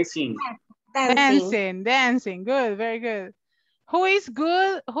 creating dancing. Good, very good. Who is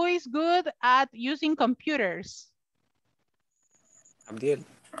good at using computers? Abdiel.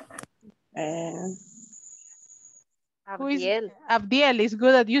 Abdiel is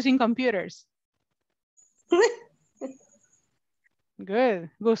good at using computers. Good.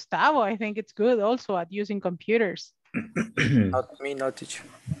 Gustavo, I think it's good also at using computers. Not me, not teacher.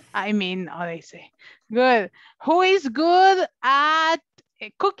 I mean, oh, they say. Good. Who is good at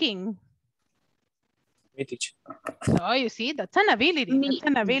Cooking. Me teach. Oh, you see, that's an ability. That's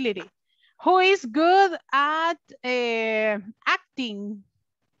an ability. Who is good at acting?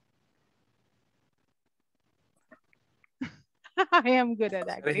 I am good at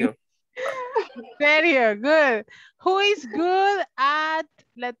acting. Sergio, good. Who is good at,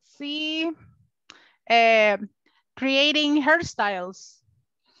 let's see, creating hairstyles,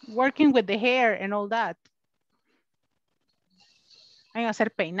 working with the hair and all that? En hacer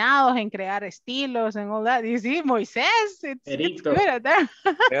peinados, en crear estilos and all that. You see, Moisés, it's good at that.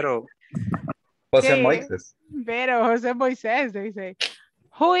 Pero. José Moisés. Pero José Moisés, they say.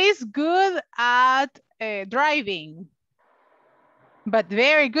 Who is good at driving? But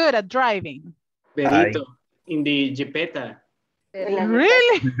very good at driving. Berito, in the jipeta.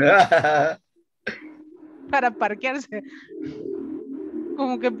 Really? Para parquearse.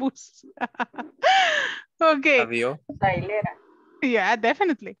 Como que bus. Okay. Avión. Yeah,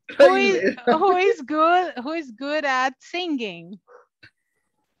 definitely. Who is good at singing?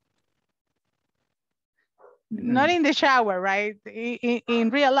 Not in the shower, right?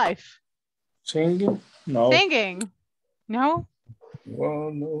 In real life. Singing? No. Singing? No?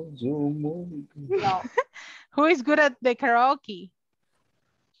 No. Who is good at the karaoke?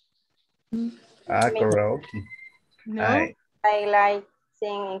 Karaoke. No? I like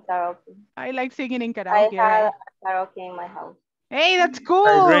singing karaoke. I like singing in karaoke. I have a karaoke in my house. Hey, that's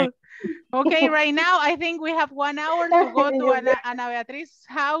cool. Okay, right now I think we have 1 hour to go to Ana Beatriz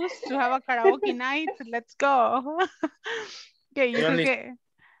house to have a karaoke night. Let's go. Okay, you can get...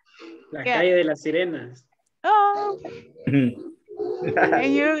 La calle de las sirenas. Oh.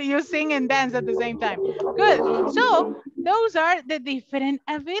 And you sing and dance at the same time. Good. So those are the different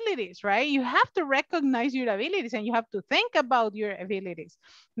abilities, right? You have to recognize your abilities and you have to think about your abilities.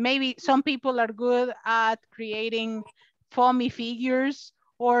 Maybe some people are good at creating foamy figures,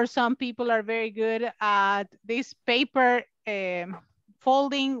 or some people are very good at this paper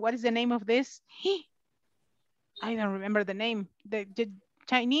folding. What is the name of this? I don't remember the name. The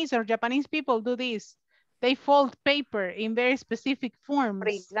Chinese or Japanese people do this. They fold paper in very specific forms.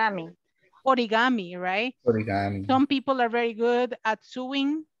 Origami, right? Origami. Some people are very good at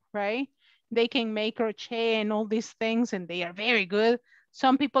sewing, right? They can make crochet and all these things and they are very good.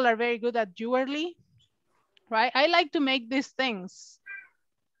 Some people are very good at jewelry, right? I like to make these things,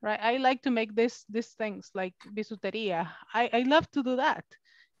 right? I like to make these things like bisuteria. I love to do that.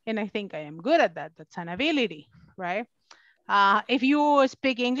 And I think I am good at that. That's an ability, right? If you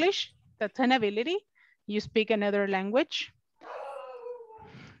speak English, that's an ability. You speak another language.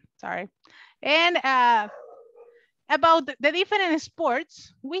 Sorry. And about the different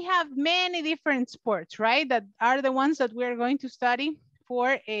sports, we have many different sports, right? That are the ones that we're going to study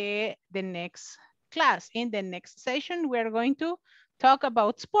for the next class. In the next session, we're going to talk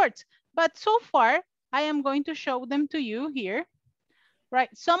about sports. But so far, I am going to show them to you here, right?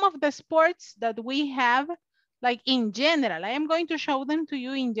 Some of the sports that we have, like in general, I am going to show them to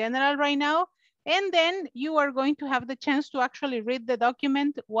you in general right now. And then you are going to have the chance to actually read the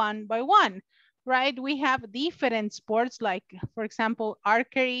document one by one, right? We have different sports like, for example,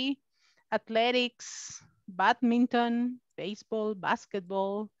 archery, athletics, badminton, baseball,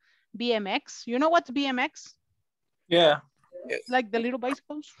 basketball, BMX. You know what's BMX? Yeah. Like the little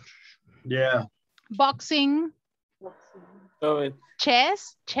bicycles? Yeah. Boxing.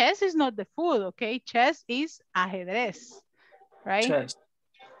 Chess. Chess is not the food, okay? Chess is ajedrez, right? Chess.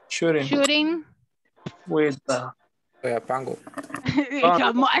 Shooting. Shooting. With pango.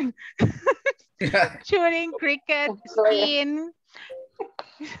 Come on. Shooting, cricket, skiing,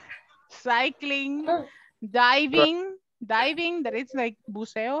 cycling, diving, that is like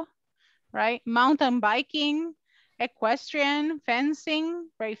buceo, right? Mountain biking, equestrian, fencing,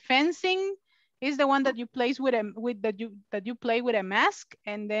 right? Fencing is the one that you play that you play with a mask,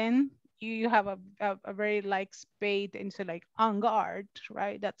 and then you have a very like spade and so like on guard,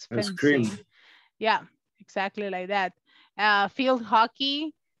 right? That's fencing. Yeah, exactly like that. Field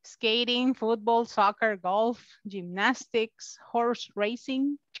hockey, skating, football, soccer, golf, gymnastics, horse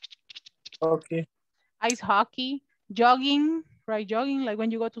racing. Okay. Ice hockey, jogging, right? Jogging, like when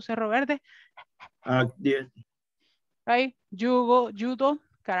you go to Cerro Verde. Yeah. Right? Judo,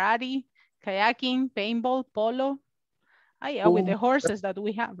 karate, kayaking, paintball, polo. Yeah, with the horses that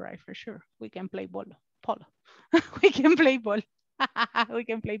we have, right? For sure. We can play polo. We can play polo. We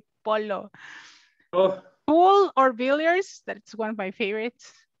can play polo. Pool or billiards, that's one of my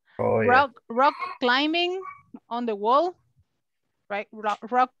favorites. Rock climbing on the wall, right?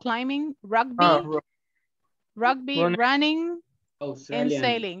 Rock climbing, rugby, running, and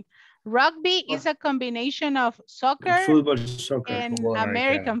sailing. Rugby is a combination of soccer Football, soccer. and Football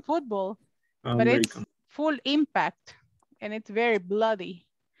American football, but it's American. full impact and it's very bloody.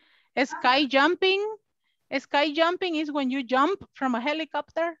 Sky jumping is when you jump from a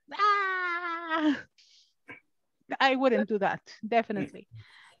helicopter. Ah! I wouldn't do that, definitely.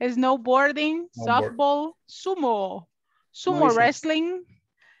 Snowboarding, softball, sumo wrestling.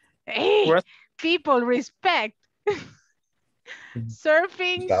 Hey, people respect.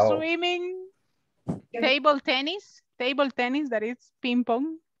 Surfing, swimming, table tennis, that is ping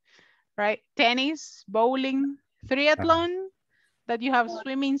pong, right? Tennis, bowling, triathlon, that you have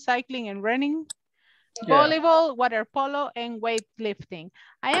swimming, cycling, and running. Volleyball, water polo, and weightlifting.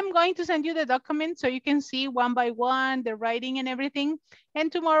 I am going to send you the document so you can see one by one, the writing and everything.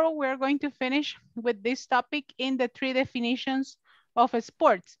 And tomorrow we're going to finish with this topic in the 3 definitions of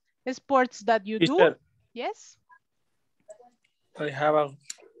sports. Sports that you do. Yes? I have a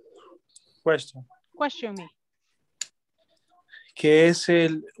question. Question me. ¿Qué es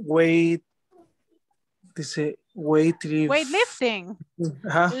el weightlifting?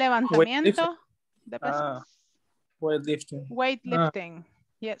 Levantamiento de pesas. Weightlifting. Weightlifting.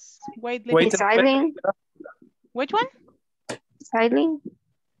 Yes. Weightlifting. Sailing. Which one? Sailing.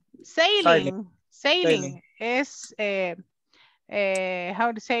 Sailing is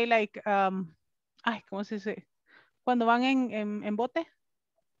how to say, like ¿cómo se dice? Cuando van en botes.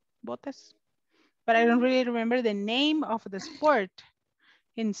 But I don't really remember the name of the sport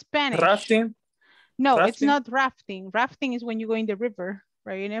in Spanish. Rafting? No, it's not rafting. Rafting is when you go in the river,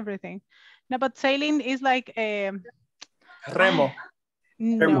 right, and everything. No, but sailing is like Remo.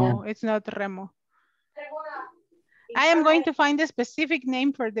 No, it's not remo. I am going to find a specific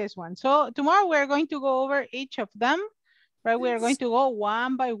name for this one. So tomorrow we're going to go over each of them, right? We're going to go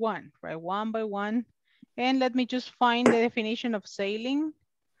one by one, right? One by one. And let me just find the definition of sailing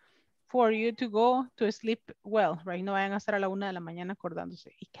for you to go to sleep well, right? No vayan a estar a la 1 de la mañana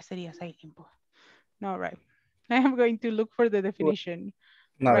acordándose. ¿Y qué sería sailing? No, right. I am going to look for the definition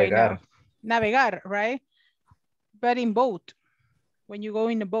right now. Navegar, right? But in boat. When you go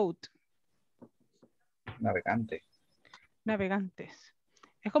in a boat. Navegante. Navegantes.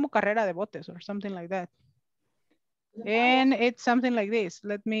 Es como carrera de botes or something like that. And it's something like this.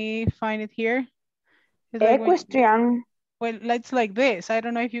 Let me find it here. Equestrian. Well, it's like this. I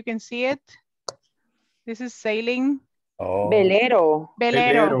don't know if you can see it. This is sailing. Oh.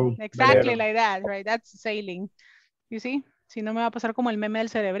 Velero. Exactly like that, right? That's sailing. You see? Si no me va a pasar como el meme del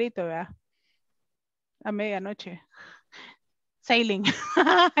cerebrito, ¿verdad? A medianoche. Sailing.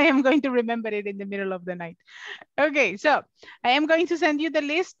 I am going to remember it in the middle of the night. Okay, so I am going to send you the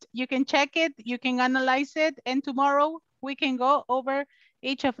list. You can check it, you can analyze it, and tomorrow we can go over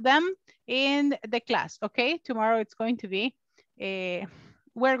each of them in the class, okay? Tomorrow it's going to be,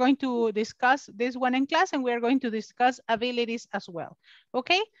 we're going to discuss this one in class, and we're going to discuss abilities as well,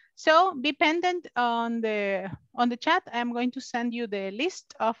 okay? So be pendant on the chat. I'm going to send you the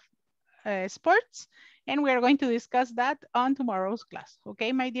list of sports, and we are going to discuss that on tomorrow's class.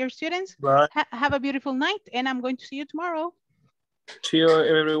 Okay, my dear students, have a beautiful night, and I'm going to see you tomorrow. See you,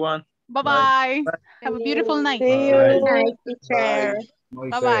 everyone. Bye-bye. Have a beautiful night. See you. Good night, teacher.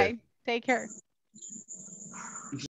 Bye-bye. Take care.